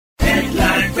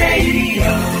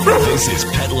This is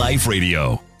Pet Life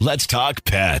Radio. Let's talk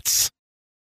pets.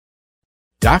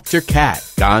 Dr.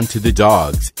 Cat Gone to the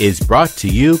Dogs is brought to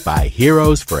you by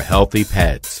Heroes for Healthy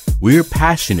Pets. We're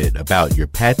passionate about your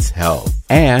pet's health.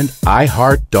 And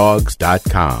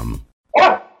iHeartDogs.com.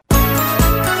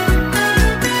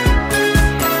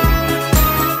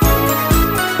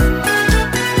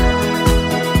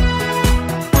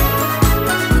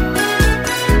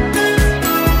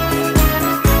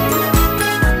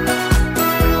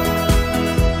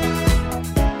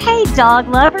 Dog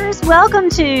lovers, welcome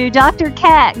to Dr.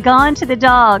 Cat Gone to the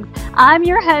Dogs. I'm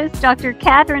your host, Dr.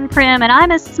 Catherine Prim, and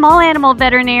I'm a small animal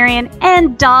veterinarian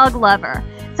and dog lover.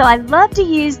 So I love to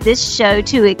use this show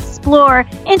to explore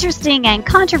interesting and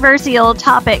controversial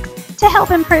topics to help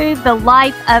improve the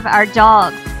life of our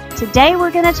dogs. Today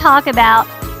we're going to talk about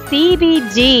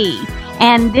CBD,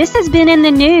 and this has been in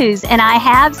the news, and I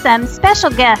have some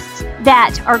special guests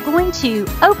that are going to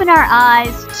open our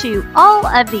eyes to all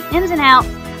of the ins and outs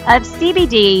of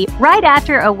CBD right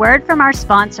after a word from our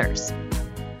sponsors.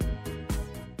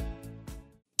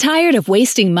 Tired of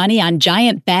wasting money on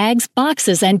giant bags,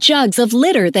 boxes, and jugs of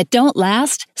litter that don't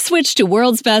last? Switch to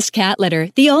World's Best Cat Litter,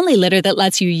 the only litter that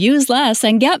lets you use less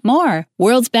and get more.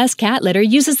 World's Best Cat Litter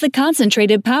uses the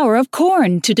concentrated power of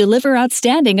corn to deliver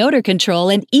outstanding odor control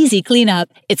and easy cleanup.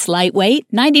 It's lightweight,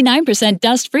 99%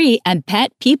 dust-free, and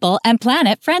pet, people, and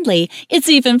planet friendly. It's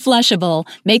even flushable.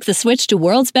 Make the switch to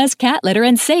World's Best Cat Litter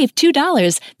and save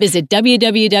 $2. Visit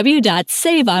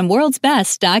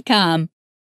www.saveonworldsbest.com.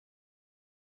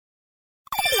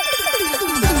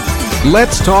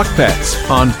 Let's Talk Pets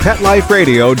on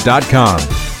PetLifeRadio.com.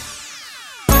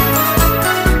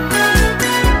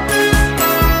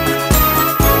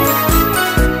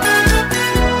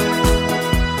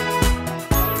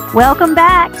 Welcome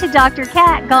back to Dr.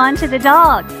 Cat Gone to the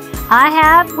Dogs. I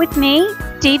have with me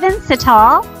Stephen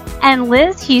Sital and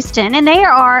Liz Houston, and they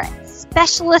are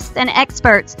specialists and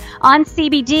experts on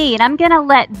CBD, and I'm going to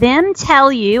let them tell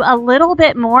you a little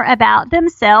bit more about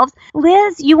themselves.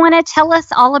 Liz, you want to tell us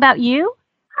all about you?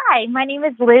 Hi, my name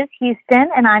is Liz Houston,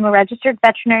 and I'm a registered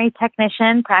veterinary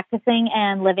technician practicing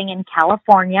and living in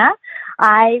California.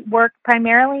 I work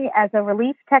primarily as a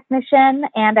relief technician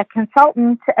and a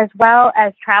consultant, as well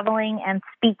as traveling and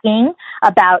speaking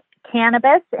about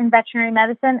cannabis in veterinary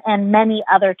medicine and many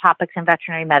other topics in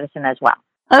veterinary medicine as well.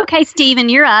 Okay, Stephen,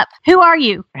 you're up. Who are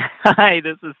you? Hi,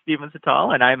 this is Stephen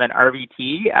Sital, and I'm an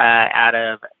RVT out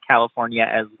of California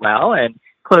as well, and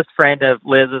close friend of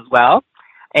Liz as well.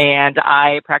 And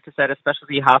I practice at a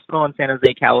specialty hospital in San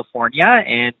Jose, California,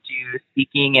 and do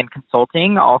speaking and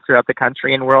consulting all throughout the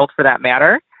country and world for that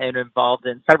matter. I'm involved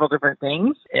in several different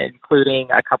things,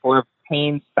 including a couple of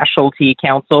pain specialty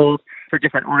councils for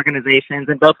different organizations.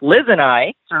 And both Liz and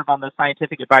I serve on the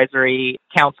Scientific Advisory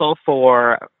Council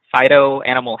for Phyto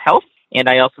Animal Health, and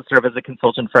I also serve as a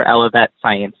consultant for Elevet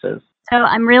Sciences. So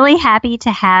I'm really happy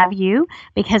to have you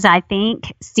because I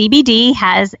think CBD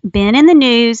has been in the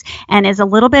news and is a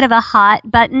little bit of a hot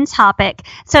button topic.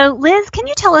 So Liz, can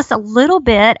you tell us a little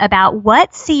bit about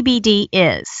what CBD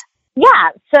is? Yeah,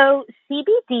 so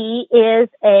CBD is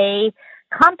a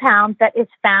compound that is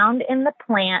found in the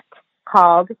plant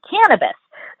called cannabis.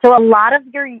 So a lot of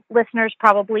your listeners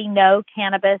probably know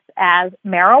cannabis as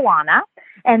marijuana,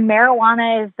 and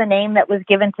marijuana is the name that was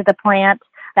given to the plant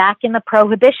back in the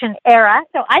Prohibition era.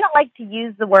 So I don't like to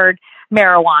use the word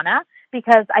marijuana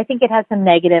because I think it has some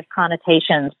negative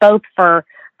connotations, both for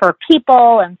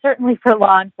people and certainly for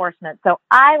law enforcement. So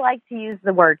I like to use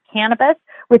the word cannabis,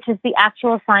 which is the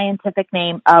actual scientific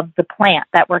name of the plant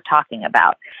that we're talking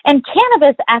about. And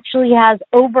cannabis actually has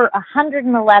over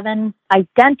 111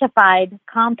 identified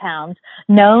compounds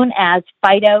known as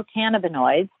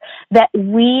phytocannabinoids that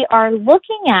we are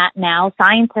looking at now,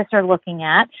 scientists are looking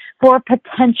at, for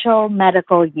potential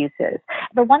medical uses.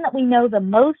 The one that we know the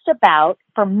most about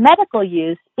for medical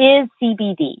use is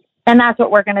CBD. And that's what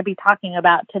we're going to be talking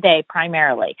about today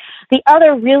primarily. The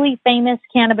other really famous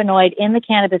cannabinoid in the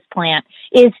cannabis plant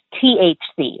is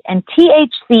THC. And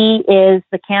THC is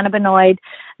the cannabinoid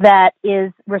that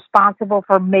is responsible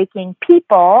for making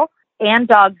people and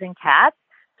dogs and cats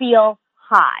feel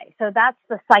high. So that's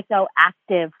the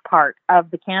psychoactive part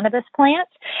of the cannabis plant.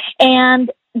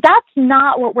 And that's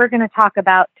not what we're going to talk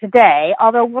about today,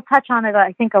 although we'll touch on it,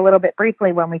 I think, a little bit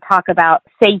briefly when we talk about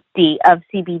safety of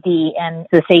CBD and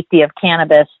the safety of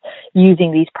cannabis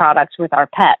using these products with our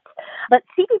pets. But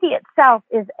CBD itself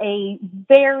is a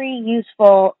very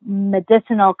useful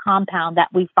medicinal compound that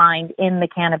we find in the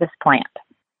cannabis plant.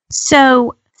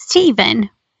 So, Stephen,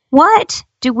 what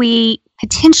do we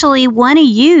potentially want to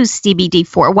use CBD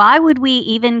for? Why would we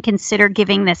even consider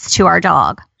giving this to our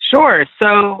dog? Sure.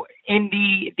 So In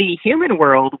the human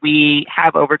world, we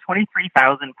have over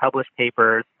 23,000 published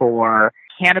papers for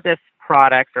cannabis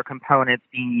products or components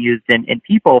being used in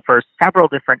people for several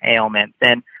different ailments.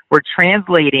 And we're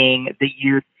translating the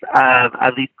use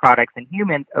of these products in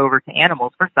humans over to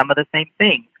animals for some of the same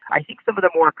things. I think some of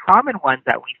the more common ones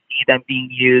that we see them being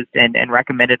used and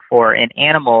recommended for in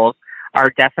animals are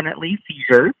definitely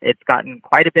seizures. It's gotten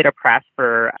quite a bit of press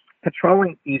for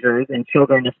controlling seizures in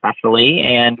children especially,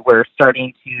 and we're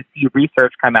starting to see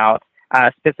research come out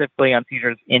specifically on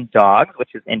seizures in dogs,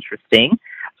 which is interesting.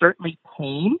 Certainly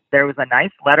pain. There was a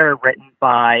nice letter written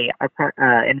by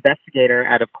an investigator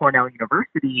out of Cornell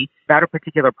University about a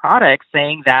particular product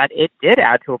saying that it did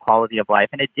add to a quality of life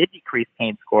and it did decrease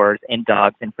pain scores in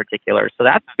dogs in particular. So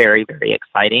that's very, very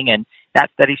exciting, and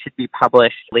that study should be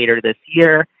published later this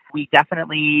year. We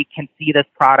definitely can see this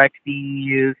product being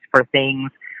used for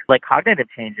things like cognitive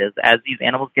changes. As these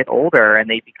animals get older and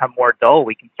they become more dull,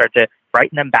 we can start to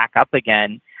brighten them back up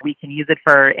again. We can use it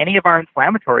for any of our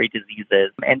inflammatory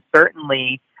diseases. And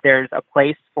certainly there's a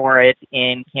place for it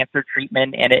in cancer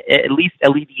treatment and at least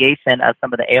alleviation of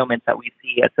some of the ailments that we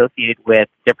see associated with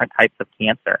different types of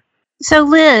cancer. So,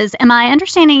 Liz, am I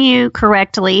understanding you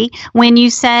correctly when you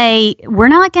say we're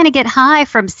not going to get high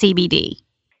from CBD?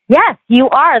 Yes, you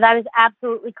are. That is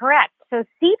absolutely correct. So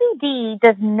CBD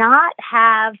does not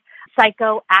have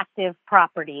psychoactive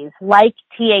properties like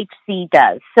THC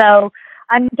does. So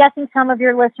I'm guessing some of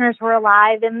your listeners were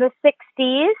alive in the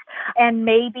 60s and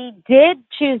maybe did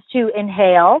choose to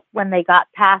inhale when they got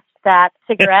past that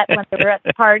cigarette when they were at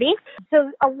the party.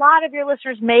 So a lot of your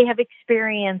listeners may have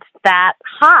experienced that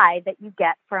high that you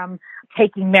get from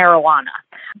taking marijuana.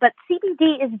 But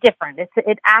CBD is different.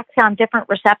 It acts on different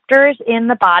receptors in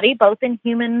the body, both in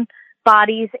human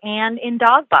bodies and in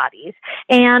dog bodies.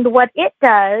 And what it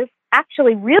does,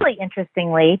 actually really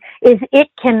interestingly, is it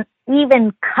can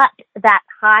even cut that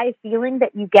high feeling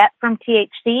that you get from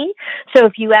THC. So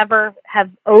if you ever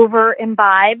have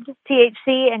over-imbibed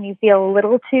THC and you feel a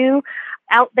little too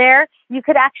out there, you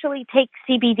could actually take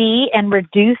CBD and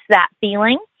reduce that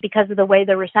feeling because of the way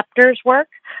the receptors work.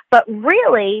 But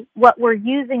really, what we're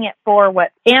using it for,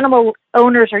 what animal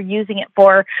owners are using it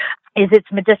for, is its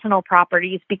medicinal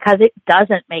properties because it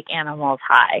doesn't make animals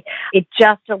high. It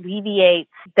just alleviates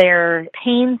their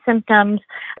pain symptoms.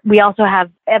 We also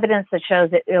have evidence that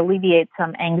shows it alleviates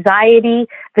some anxiety.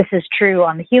 This is true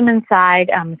on the human side.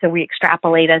 So we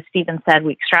extrapolate, as Stephen said,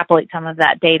 we extrapolate some of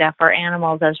that data for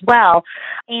animals as well.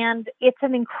 And it's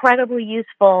an incredibly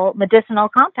useful medicinal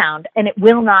compound, and it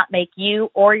will not make you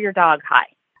or your dog high.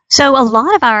 So a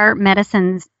lot of our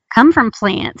medicines come from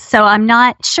plants. So I'm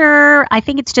not sure. I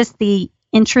think it's just the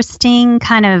interesting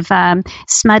kind of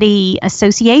smutty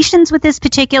associations with this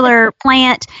particular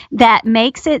plant that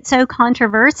makes it so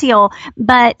controversial.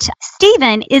 But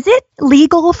Stephen, is it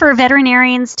legal for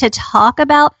veterinarians to talk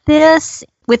about this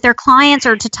with their clients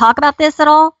or to talk about this at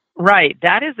all? Right.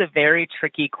 That is a very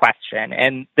tricky question.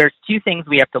 And there's two things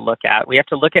we have to look at. We have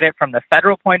to look at it from the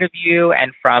federal point of view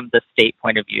and from the state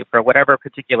point of view for whatever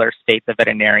particular state the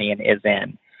veterinarian is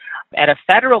in. At a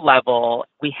federal level,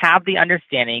 we have the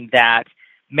understanding that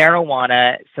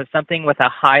marijuana, so something with a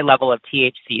high level of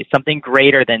THC, something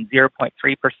greater than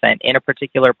 0.3% in a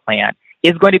particular plant,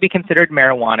 is going to be considered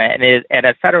marijuana and is, at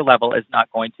a federal level is not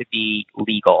going to be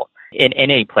legal in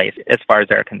any place as far as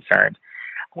they're concerned.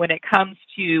 When it comes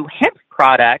to hemp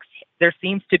products, there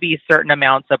seems to be certain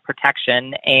amounts of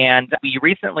protection, and we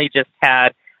recently just had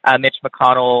Mitch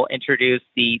McConnell introduce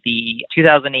the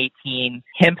 2018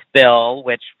 hemp bill,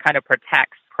 which kind of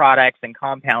protects products and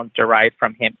compounds derived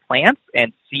from hemp plants,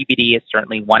 and CBD is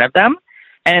certainly one of them.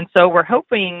 And so we're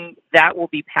hoping that will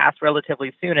be passed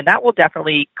relatively soon, and that will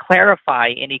definitely clarify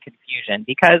any confusion,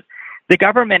 because the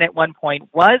government at one point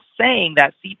was saying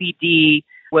that CBD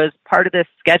was part of this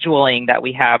scheduling that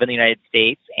we have in the United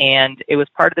States, and it was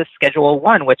part of this Schedule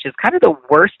I, which is kind of the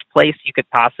worst place you could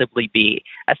possibly be.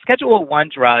 A Schedule I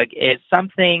drug is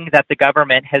something that the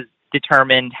government has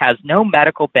determined has no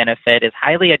medical benefit, is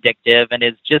highly addictive, and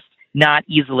is just not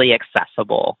easily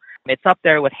accessible. It's up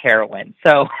there with heroin.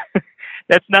 So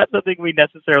that's not something we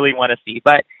necessarily want to see.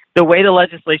 But the way the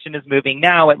legislation is moving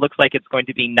now, it looks like it's going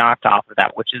to be knocked off of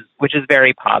that, which is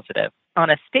very positive. On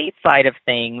a state side of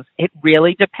things, it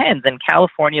really depends. And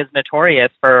California is notorious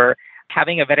for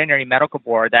having a veterinary medical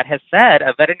board that has said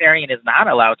a veterinarian is not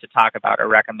allowed to talk about or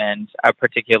recommend a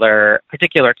particular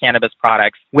cannabis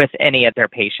products with any of their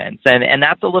patients. And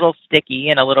that's a little sticky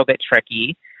and a little bit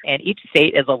tricky. And each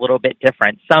state is a little bit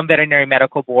different. Some veterinary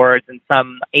medical boards and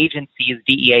some agencies,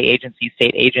 DEA agencies,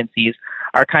 state agencies,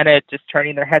 are kind of just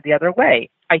turning their head the other way.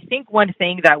 I think one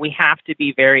thing that we have to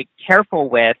be very careful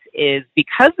with is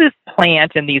because this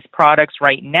plant and these products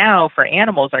right now for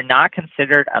animals are not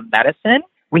considered a medicine,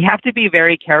 we have to be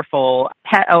very careful.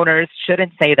 Pet owners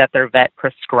shouldn't say that their vet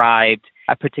prescribed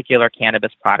a particular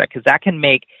cannabis product, because that can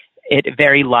make it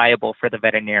very liable for the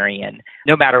veterinarian,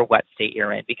 no matter what state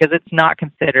you're in, because it's not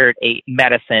considered a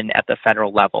medicine at the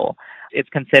federal level. It's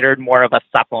considered more of a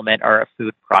supplement or a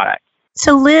food product.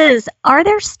 So, Liz, are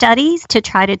there studies to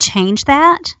try to change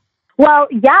that? Well,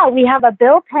 yeah, we have a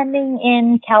bill pending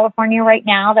in California right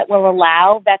now that will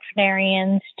allow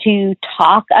veterinarians to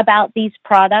talk about these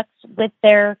products with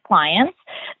their clients.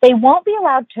 They won't be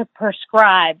allowed to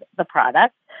prescribe the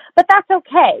products, but that's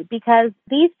okay, because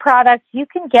these products, you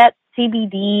can get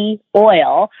CBD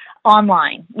oil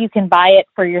online. You can buy it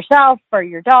for yourself, for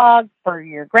your dog, for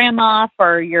your grandma,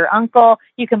 for your uncle.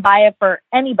 You can buy it for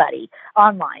anybody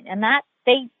online. And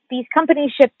these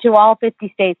companies ship to all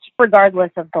 50 states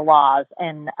regardless of the laws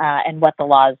and what the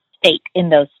laws state in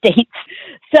those states.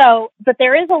 So, but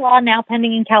there is a law now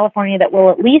pending in California that will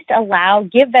at least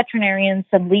give veterinarians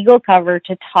some legal cover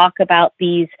to talk about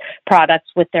these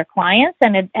products with their clients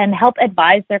and help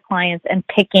advise their clients in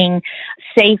picking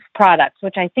safe products,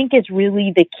 which I think is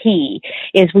really the key,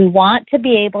 is we want to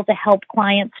be able to help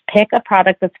clients pick a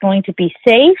product that's going to be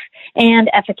safe and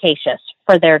efficacious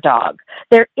for their dog.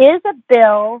 There is a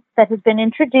bill that has been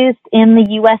introduced in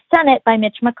the U.S. Senate by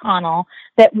Mitch McConnell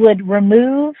that would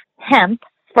remove hemp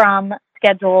from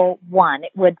Schedule 1.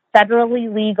 It would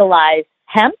federally legalize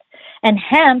hemp, and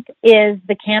hemp is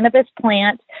the cannabis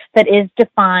plant that is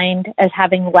defined as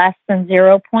having less than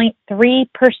 0.3%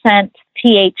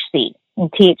 THC.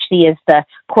 And THC is the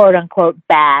quote-unquote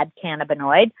bad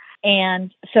cannabinoid.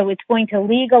 And so it's going to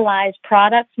legalize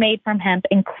products made from hemp,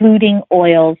 including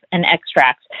oils and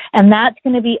extracts. And that's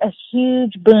going to be a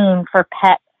huge boon for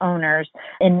pet owners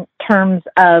in terms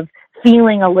of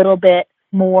feeling a little bit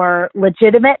more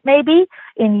legitimate, maybe,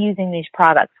 in using these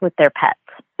products with their pets.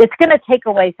 It's going to take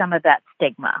away some of that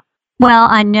stigma. Well,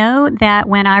 I know that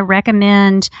when I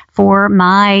recommend for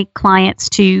my clients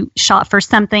to shop for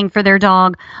something for their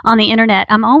dog on the internet,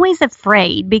 I'm always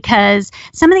afraid because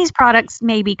some of these products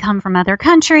maybe come from other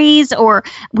countries or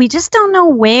we just don't know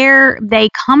where they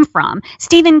come from.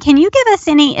 Stephen, can you give us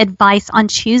any advice on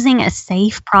choosing a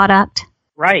safe product?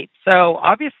 Right. So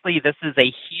obviously this is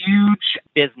a huge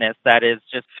business that is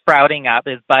just sprouting up,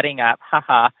 is budding up,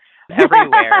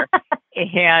 everywhere.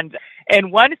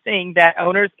 And one thing that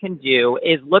owners can do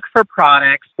is look for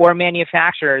products or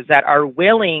manufacturers that are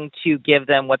willing to give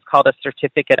them what's called a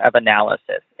certificate of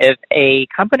analysis. If a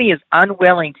company is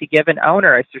unwilling to give an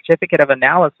owner a certificate of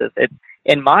analysis, it's,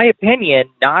 in my opinion,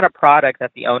 not a product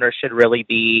that the owner should really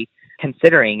be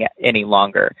considering any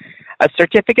longer. A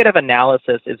certificate of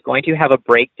analysis is going to have a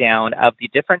breakdown of the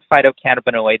different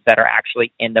phytocannabinoids that are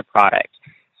actually in the product.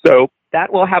 So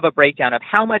that will have a breakdown of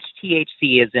how much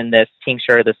THC is in this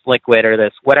tincture, this liquid, or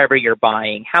this whatever you're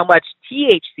buying, how much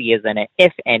THC is in it,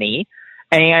 if any,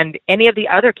 and any of the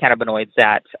other cannabinoids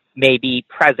that may be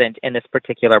present in this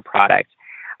particular product.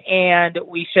 And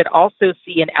we should also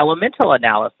see an elemental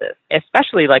analysis,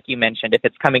 especially like you mentioned, if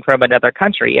it's coming from another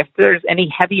country. If there's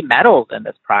any heavy metals in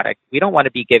this product, we don't want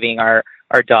to be giving our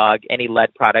dog any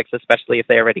lead products, especially if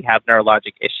they already have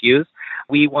neurologic issues.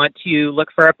 We want to look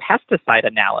for a pesticide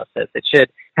analysis. It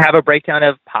should have a breakdown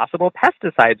of possible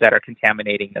pesticides that are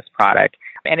contaminating this product.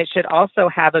 And it should also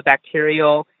have a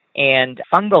bacterial and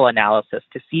fungal analysis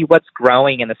to see what's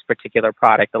growing in this particular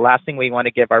product. The last thing we want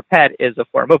to give our pet is a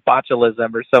form of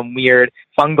botulism or some weird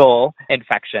fungal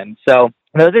infection. So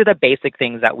those are the basic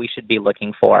things that we should be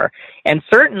looking for. And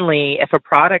certainly if a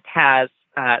product has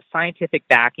scientific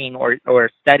backing or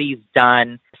studies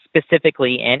done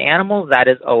specifically in animals, that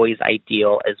is always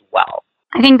ideal as well.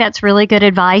 I think that's really good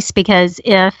advice because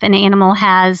if an animal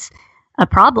has a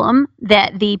problem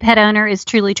that the pet owner is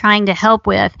truly trying to help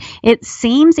with, it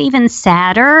seems even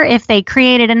sadder if they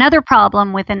created another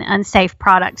problem with an unsafe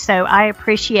product. So I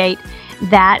appreciate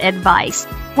that advice.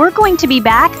 We're going to be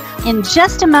back in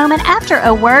just a moment after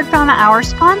a word from our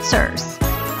sponsors.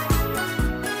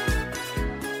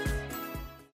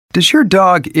 Does your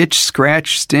dog itch,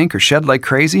 scratch, stink, or shed like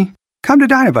crazy? Come to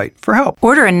Dinovite for help.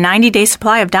 Order a 90-day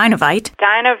supply of Dinovite.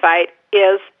 Dinovite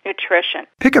is nutrition.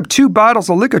 Pick up 2 bottles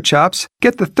of LicoChops,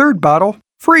 get the 3rd bottle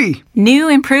free. New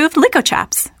improved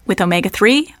LicoChops with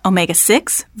omega-3,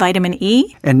 omega-6, vitamin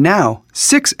E. And now,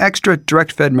 6 extra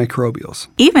direct-fed microbials.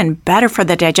 Even better for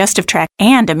the digestive tract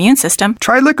and immune system.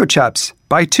 Try LicoChops.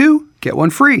 Buy 2, get one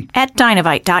free. At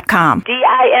Dinovite.com.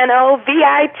 DINOVITE.com.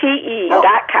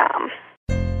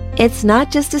 It's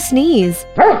not just a sneeze.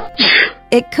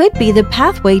 It could be the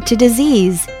pathway to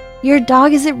disease. Your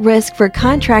dog is at risk for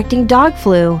contracting dog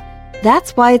flu.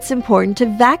 That's why it's important to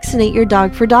vaccinate your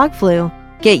dog for dog flu.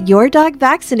 Get your dog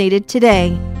vaccinated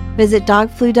today. Visit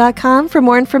dogflu.com for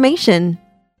more information.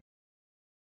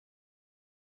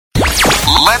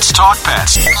 Let's talk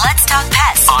pets. Let's talk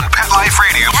pets On Pet Life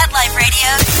Radio. Pet Life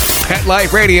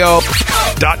Radio.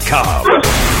 PetLifeRadio.com.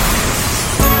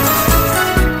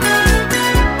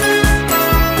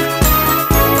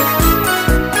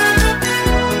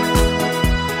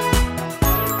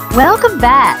 Welcome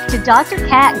back to Dr.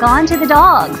 Cat Gone to the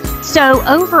Dogs. So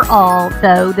overall,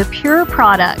 though, the Pure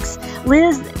products,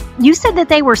 Liz, you said that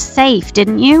they were safe,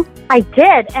 didn't you? I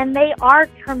did, and they are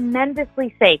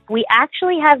tremendously safe. We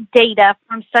actually have data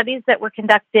from studies that were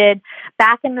conducted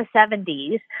back in the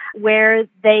 70s where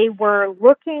they were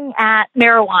looking at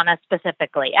marijuana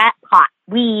specifically, at pot,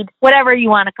 weed, whatever you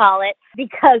want to call it,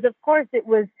 because, of course, it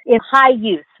was in high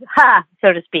use,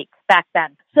 so to speak, back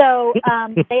then. So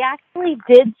they actually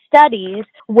did studies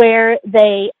where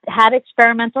they had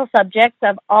experimental subjects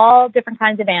of all different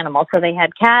kinds of animals. So they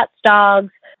had cats,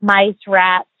 dogs, mice,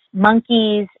 rats,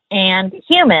 monkeys, and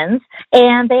humans,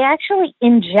 and they actually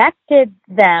injected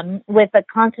them with a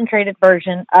concentrated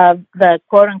version of the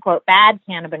quote-unquote bad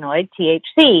cannabinoid,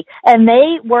 THC, and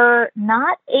they were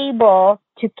not able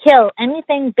to kill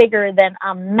anything bigger than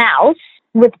a mouse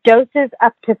with doses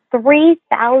up to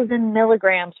 3,000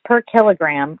 milligrams per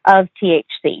kilogram of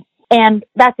THC. And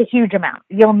that's a huge amount.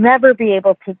 You'll never be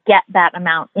able to get that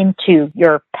amount into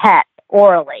your pet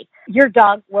orally. Your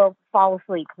dog will fall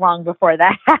asleep long before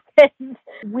that happens.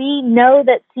 We know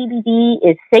that CBD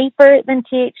is safer than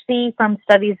THC from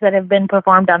studies that have been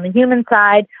performed on the human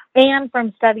side and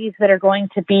from studies that are going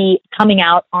to be coming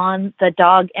out on the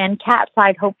dog and cat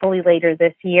side hopefully later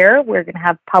this year. We're going to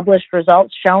have published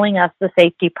results showing us the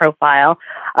safety profile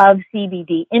of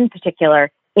CBD in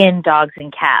particular in dogs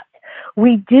and cats.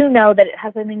 We do know that it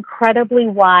has an incredibly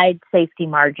wide safety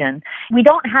margin. We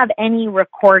don't have any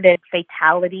recorded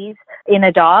fatalities in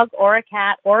a dog or a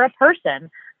cat or a person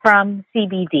from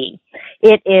CBD.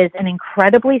 It is an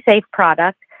incredibly safe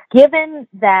product, given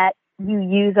that you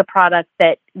use a product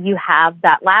that you have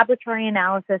that laboratory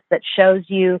analysis that shows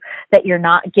you that you're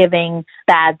not giving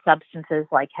bad substances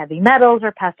like heavy metals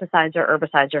or pesticides or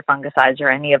herbicides or fungicides or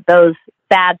any of those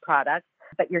bad products,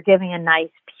 but you're giving a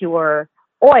nice, pure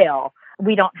oil.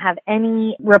 We don't have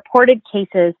any reported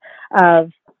cases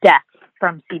of death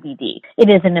from CBD. It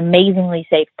is an amazingly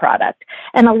safe product.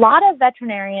 And a lot of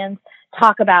veterinarians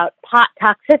talk about pot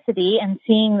toxicity and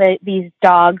seeing these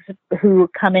dogs who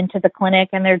come into the clinic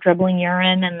and they're dribbling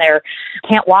urine and they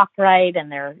can't walk right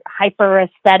and they're hyper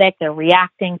aesthetic. They're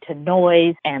reacting to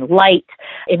noise and light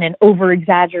in an over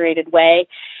exaggerated way.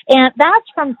 And that's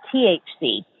from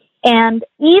THC. And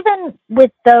even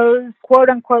with those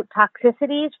quote-unquote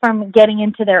toxicities from getting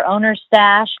into their owner's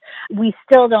stash, we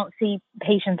still don't see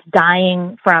patients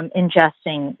dying from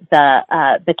ingesting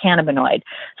the cannabinoid.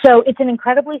 So it's an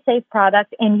incredibly safe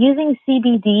product, and using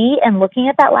CBD and looking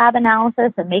at that lab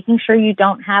analysis and making sure you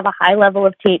don't have a high level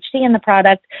of THC in the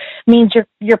product means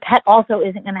your pet also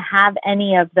isn't going to have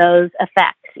any of those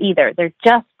effects either. They're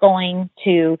just going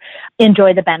to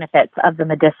enjoy the benefits of the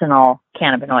medicinal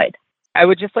cannabinoid. I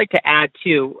would just like to add,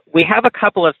 too, we have a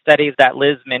couple of studies that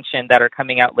Liz mentioned that are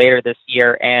coming out later this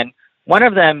year, and one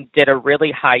of them did a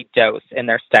really high dose in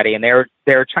their study, and they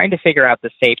were trying to figure out the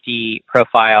safety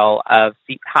profile of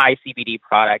high CBD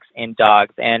products in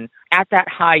dogs. And at that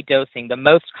high dosing, the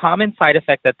most common side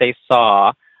effect that they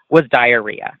saw was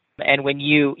diarrhea. And when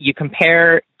you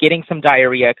compare getting some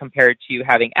diarrhea compared to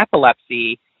having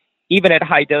epilepsy, even at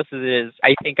high doses,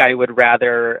 I think I would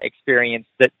rather experience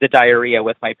the diarrhea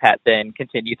with my pet than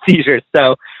continued seizures.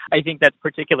 So I think that's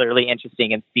particularly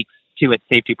interesting and speaks to its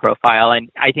safety profile. And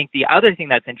I think the other thing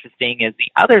that's interesting is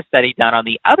the other study done on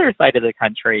the other side of the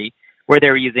country where they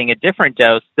were using a different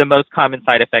dose. The most common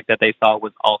side effect that they saw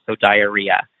was also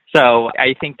diarrhea. So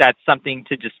I think that's something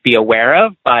to just be aware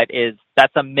of, but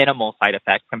that's a minimal side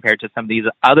effect compared to some of these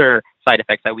other side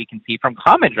effects that we can see from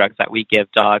common drugs that we give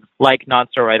dogs, like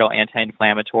nonsteroidal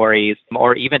anti-inflammatories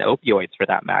or even opioids for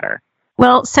that matter.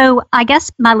 Well, so I guess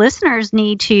my listeners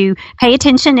need to pay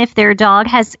attention if their dog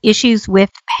has issues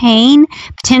with pain,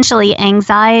 potentially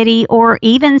anxiety, or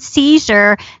even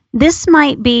seizure. This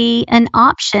might be an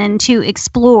option to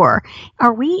explore.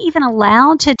 Are we even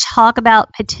allowed to talk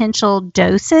about potential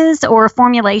doses or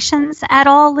formulations at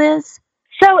all, Liz?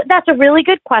 So that's a really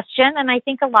good question, and I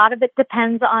think a lot of it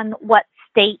depends on what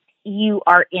state you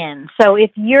are in. So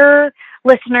if you're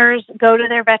listeners go to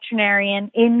their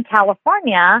veterinarian in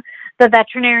California, the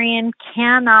veterinarian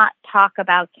cannot talk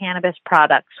about cannabis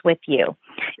products with you.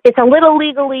 It's a little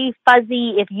legally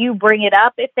fuzzy if you bring it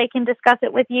up, if they can discuss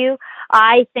it with you.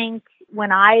 I think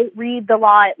when I read the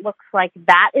law, it looks like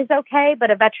that is okay,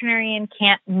 but a veterinarian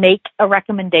can't make a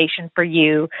recommendation for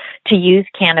you to use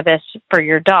cannabis for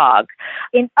your dog.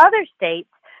 In other states,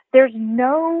 there's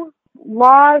no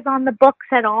laws on the books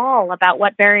at all about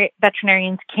what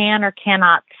veterinarians can or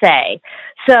cannot say.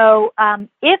 So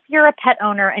if you're a pet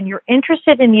owner and you're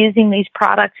interested in using these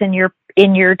products in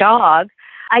your dog,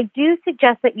 I do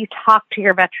suggest that you talk to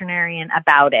your veterinarian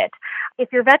about it.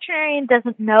 If your veterinarian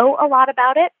doesn't know a lot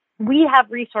about it, we have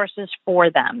resources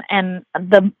for them. And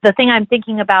the thing I'm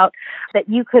thinking about that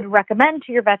you could recommend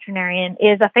to your veterinarian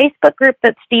is a Facebook group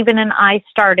that Stephen and I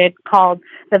started called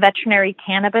the Veterinary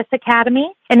Cannabis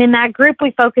Academy. And in that group,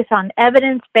 we focus on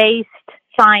evidence-based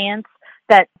science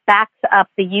that backs up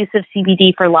the use of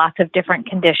CBD for lots of different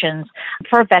conditions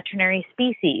for veterinary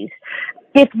species.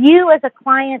 If you as a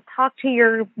client talk to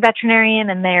your veterinarian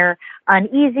and they're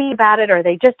uneasy about it or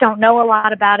they just don't know a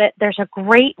lot about it, there's a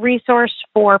great resource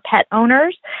for pet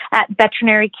owners at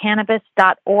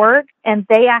veterinarycannabis.org, and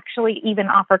they actually even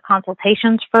offer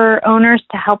consultations for owners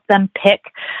to help them pick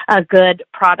a good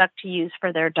product to use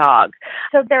for their dog.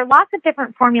 So there are lots of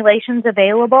different formulations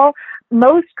available.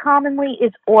 Most commonly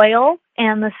is oil,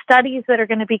 and the studies that are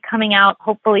going to be coming out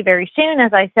hopefully very soon,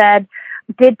 as I said,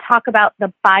 did talk about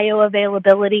the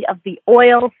bioavailability of the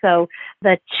oil, so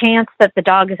the chance that the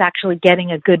dog is actually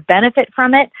getting a good benefit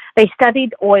from it. They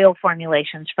studied oil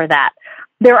formulations for that.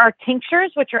 There are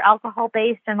tinctures, which are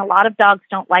alcohol-based, and a lot of dogs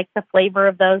don't like the flavor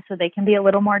of those, so they can be a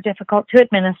little more difficult to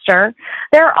administer.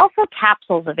 There are also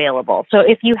capsules available. So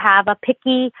if you have a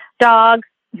picky dog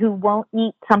who won't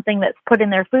eat something that's put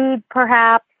in their food,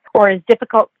 perhaps, or is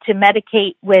difficult to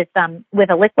medicate with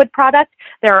a liquid product,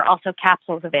 there are also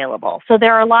capsules available. So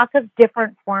there are lots of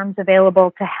different forms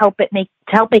available to help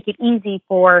make it easy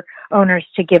for owners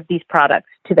to give these products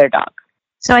to their dog.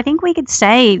 So I think we could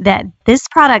say that this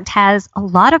product has a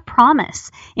lot of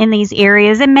promise in these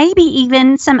areas and maybe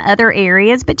even some other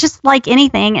areas, but just like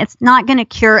anything, it's not going to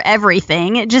cure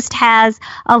everything. It just has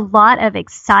a lot of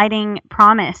exciting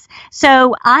promise.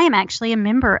 So I am actually a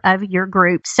member of your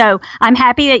group. So I'm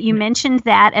happy that you mentioned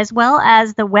that, as well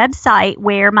as the website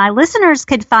where my listeners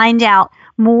could find out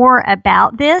more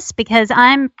about this, because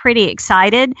I'm pretty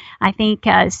excited. I think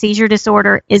seizure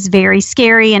disorder is very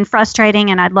scary and frustrating,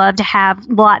 and I'd love to have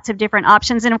lots of different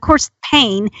options. And of course,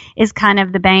 pain is kind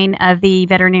of the bane of the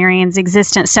veterinarian's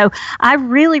existence. So I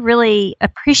really, really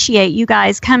appreciate you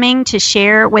guys coming to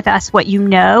share with us what you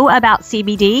know about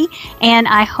CBD. And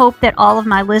I hope that all of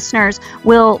my listeners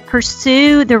will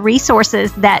pursue the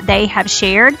resources that they have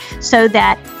shared so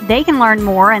that they can learn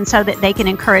more and so that they can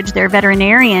encourage their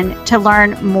veterinarian to learn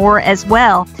more as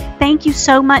well. Thank you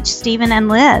so much, Stephen and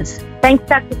Liz. Thanks,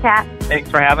 Dr. Kat. Thanks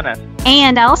for having us.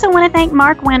 And I also want to thank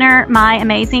Mark Winter, my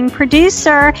amazing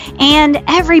producer, and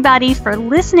everybody for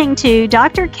listening to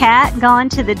Dr. Kat Gone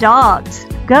to the Dogs.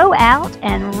 Go out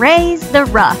and raise the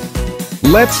rough.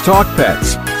 Let's Talk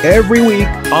Pets, every week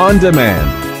on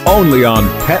demand, only on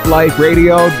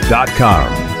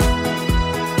PetLifeRadio.com.